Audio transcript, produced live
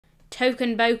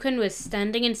Token Boken was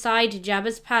standing inside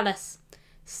Jabba's palace,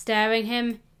 staring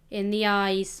him in the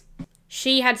eyes.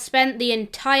 She had spent the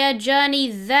entire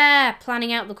journey there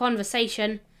planning out the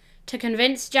conversation to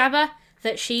convince Jabba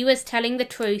that she was telling the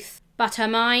truth, but her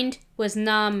mind was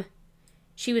numb.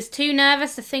 She was too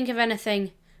nervous to think of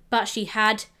anything, but she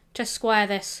had to square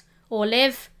this, or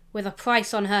live with a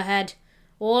price on her head,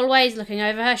 always looking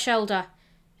over her shoulder.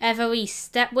 Every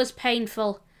step was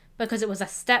painful, because it was a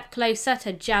step closer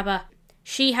to Jabba.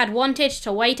 She had wanted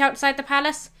to wait outside the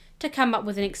palace to come up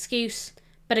with an excuse,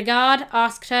 but a guard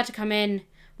asked her to come in.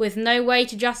 With no way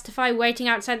to justify waiting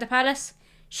outside the palace,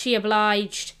 she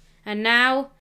obliged, and now